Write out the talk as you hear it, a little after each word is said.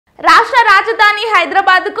రాష్ట్ర రాజధాని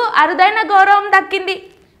హైదరాబాద్కు అరుదైన గౌరవం దక్కింది.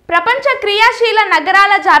 ప్రపంచ క్రియాశీల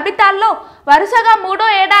నగరాల జాబితాలో వరుసగా మూడో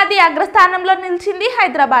ఏడాది అగ్రస్థానంలో నిలిచింది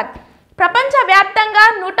హైదరాబాద్. ప్రపంచ వ్యాప్తంగా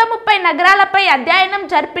 130 నగరాలపై అధ్యయనం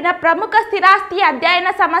జరిపిన ప్రముఖ స్థిరాస్తి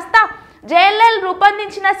అధ్యయన సంస్థ JLL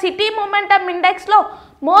రూపొందించిన సిటీ మొమెంటమ్ ఇండెక్స్లో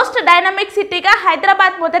మోస్ట్ డైనమిక్ సిటీగా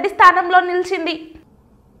హైదరాబాద్ మొదటి స్థానంలో నిలిచింది.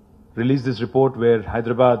 Released this report where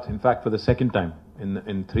Hyderabad, in fact for the second time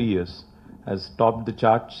in 3 years, has topped the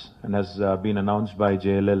charts and has been announced by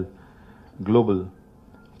JLL Global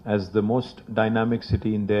as the most dynamic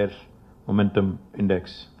city in their momentum index.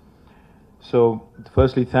 So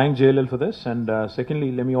firstly, thank JLL for this, and secondly,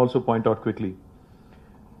 let me also point out quickly,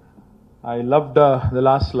 I loved the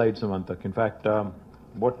last slide, Samantak. In fact,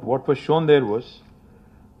 what was shown there was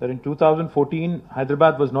that in 2014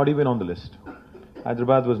 Hyderabad was not even on the list.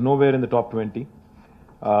 Hyderabad was nowhere in the top 20,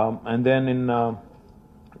 and then in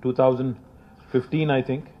 2015, I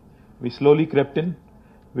think, we slowly crept in.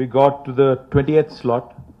 We got to the 20th slot,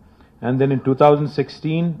 and then in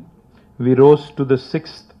 2016, we rose to the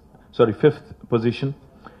 5th position.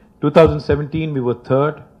 2017, we were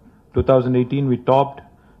 3rd. 2018, we topped.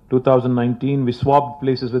 2019, we swapped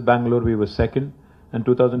places with Bangalore, we were 2nd. And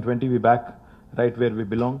 2020, we back right where we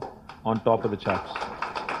belong, on top of the charts.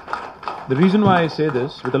 The reason why I say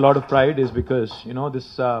this with a lot of pride is because, you know, this,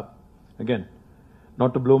 again,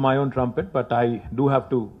 not to blow my own trumpet, but I do have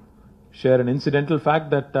to share an incidental fact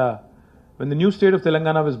that when the new state of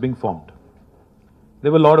Telangana was being formed,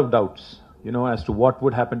 there were a lot of doubts, you know, as to what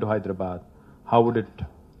would happen to Hyderabad, how would it,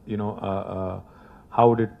 you know, how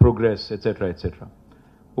would it progress, etc., etc.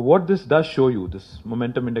 But what this does show you, this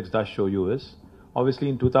momentum index does show you is, obviously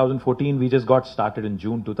in 2014, we just got started in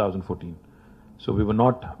June 2014. So we were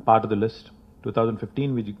not part of the list.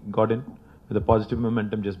 2015, we got in with a positive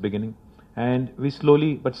momentum just beginning. And we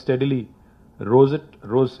slowly but steadily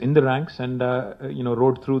rose in the ranks and, you know,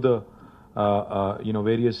 rode through the, you know,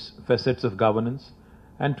 various facets of governance.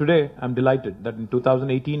 And today, I'm delighted that in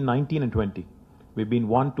 2018, 19 and 20, we've been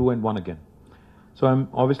 1, 2 and 1 again. So I'm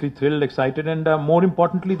obviously thrilled, excited, and more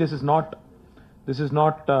importantly, this is not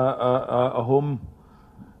a home.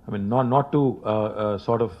 I mean, not to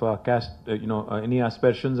sort of cast you know, any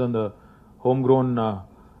aspersions on the homegrown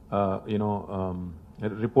you know,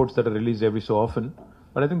 reports that are released every so often.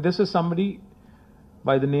 But I think this is somebody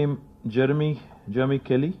by the name Jeremy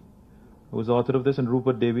Kelly, who is the author of this, and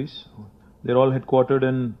Rupert Davies. They're all headquartered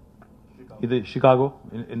in Chicago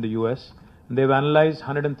in the US. And they've analyzed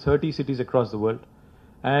 130 cities across the world,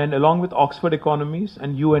 and along with Oxford Economies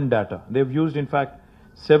and UN data, they've used, in fact,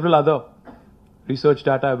 several other research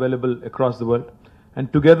data available across the world.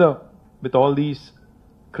 And together with all these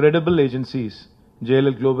credible agencies,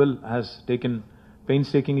 JLL Global has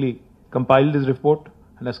painstakingly compiled this report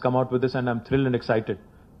and has come out with this, and I'm thrilled and excited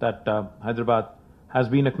that Hyderabad has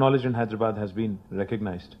been acknowledged and Hyderabad has been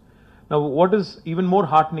recognized. Now, what is even more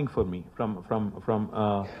heartening for me from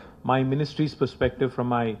my ministry's perspective, from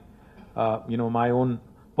my you know, my own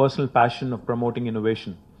personal passion of promoting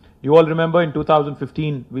innovation. You all remember in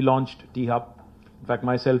 2015 we launched T-Hub. In fact,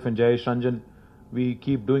 myself and Jayesh Ranjan, we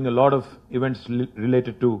keep doing a lot of events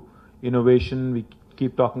related to innovation. We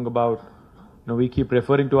keep talking about, you know, we keep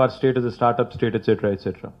referring to our state as a startup state, etc.,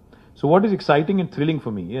 etc. So what is exciting and thrilling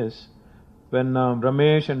for me is when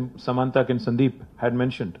Ramesh and Samantak and Sandeep had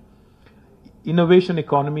mentioned innovation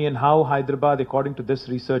economy and how Hyderabad, according to this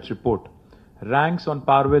research report, ranks on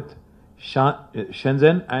par with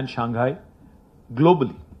Shenzhen and Shanghai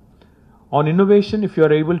globally. On innovation, if you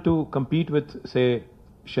are able to compete with, say,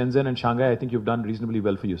 Shenzhen and Shanghai, I think you've done reasonably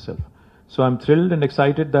well for yourself. So I'm thrilled and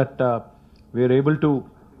excited that we are able to.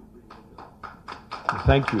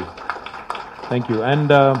 Thank you,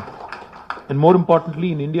 and more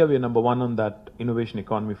importantly, in India, we are number 1 on that innovation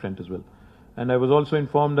economy front as well. And I was also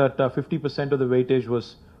informed that 50% of the weightage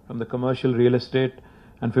was from the commercial real estate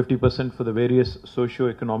and 50% for the various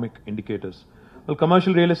socio-economic indicators. Well,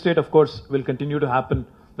 commercial real estate, of course, will continue to happen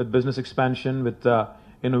with business expansion, with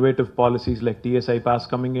innovative policies like TSI Pass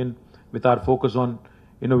coming in, with our focus on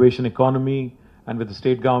innovation economy, and with the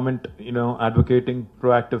state government, you know, advocating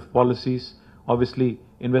proactive policies. Obviously,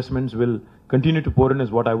 investments will continue to pour in,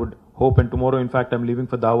 is what I would hope. And tomorrow, in fact, I'm leaving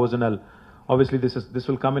for Davos, and obviously this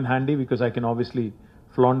will come in handy because I can obviously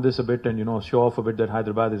flaunt this a bit and, you know, show off a bit that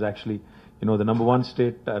Hyderabad is actually, you know, the number 1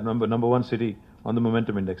 state, number 1 city on the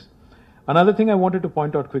momentum index. Another thing I wanted to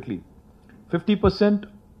point out quickly, 50%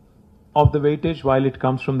 of the weightage, while it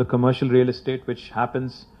comes from the commercial real estate, which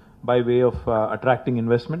happens by way of attracting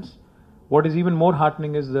investments, what is even more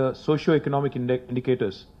heartening is the socio-economic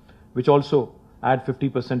indicators, which also add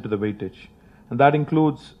 50% to the weightage. And that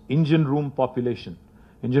includes engine room population.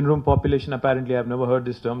 Engine room population, apparently I've never heard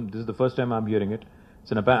this term. This is the first time I'm hearing it.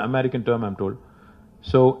 It's an American term, I'm told.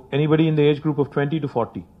 So anybody in the age group of 20 to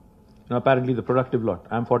 40, apparently the productive lot.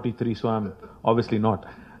 I'm 43, so I'm obviously not.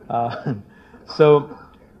 So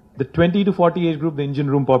the 20 to 40 age group, the engine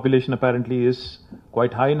room population apparently is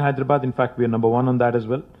quite high in Hyderabad. In fact, we are number one on that as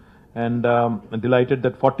well. And I'm delighted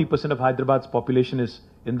that 40% of Hyderabad's population is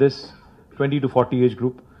in this 20 to 40 age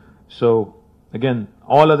group. So again,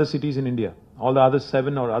 all other cities in India, all the other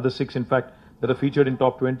 7 or other 6, in fact, that are featured in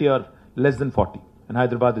top 20 are less than 40. And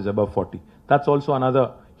Hyderabad is above 40. That's also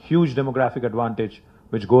another huge demographic advantage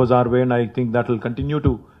which goes our way, and I think that will continue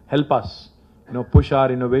to help us, push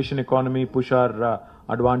our innovation economy, push our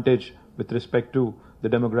advantage with respect to the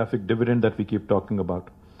demographic dividend that we keep talking about.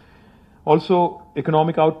 Also,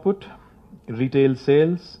 economic output, retail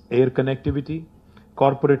sales, air connectivity,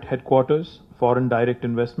 corporate headquarters, foreign direct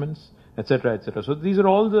investments, etc., etc. So these are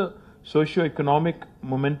all the socio-economic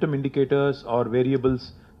momentum indicators or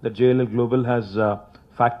variables that JLL Global has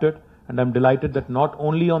factored, and I'm delighted that not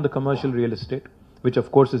only on the commercial real estate, which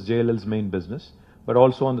of course is JLL's main business, but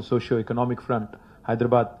also on the socio-economic front,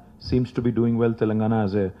 Hyderabad seems to be doing well. Telangana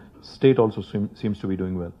as a state also seems to be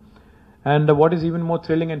doing well. And what is even more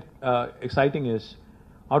thrilling and exciting is,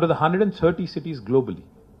 out of the 130 cities globally,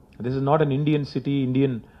 this is not an Indian city,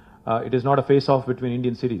 it is not a face-off between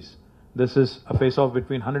Indian cities. This is a face-off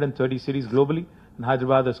between 130 cities globally, and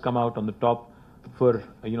Hyderabad has come out on the top for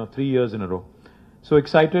 3 years in a row. So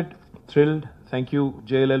excited, thrilled. Thank you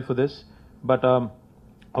JLL for this. But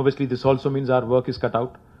obviously this also means our work is cut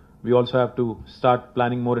out. We also have to start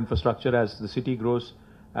planning more infrastructure as the city grows,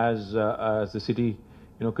 as the city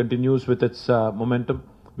continues with its momentum.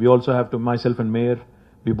 We also have to, myself and Mayor,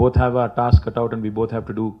 we both have our task cut out, and we both have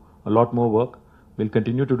to do a lot more work. We'll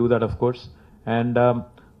continue to do that, of course. And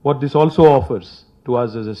what this also offers to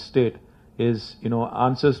us as a state is,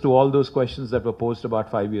 answers to all those questions that were posed about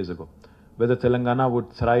 5 years ago. Whether Telangana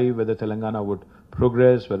would thrive, whether Telangana would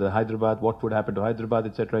progress, whether Hyderabad, what would happen to Hyderabad,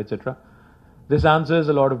 etc., etc. This answers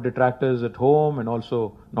a lot of detractors at home, and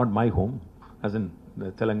also not my home, as in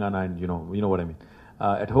Telangana, and you know what I mean,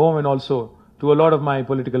 at home, and also to a lot of my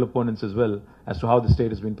political opponents as well, as to how the state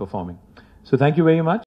has been performing. So thank you very much.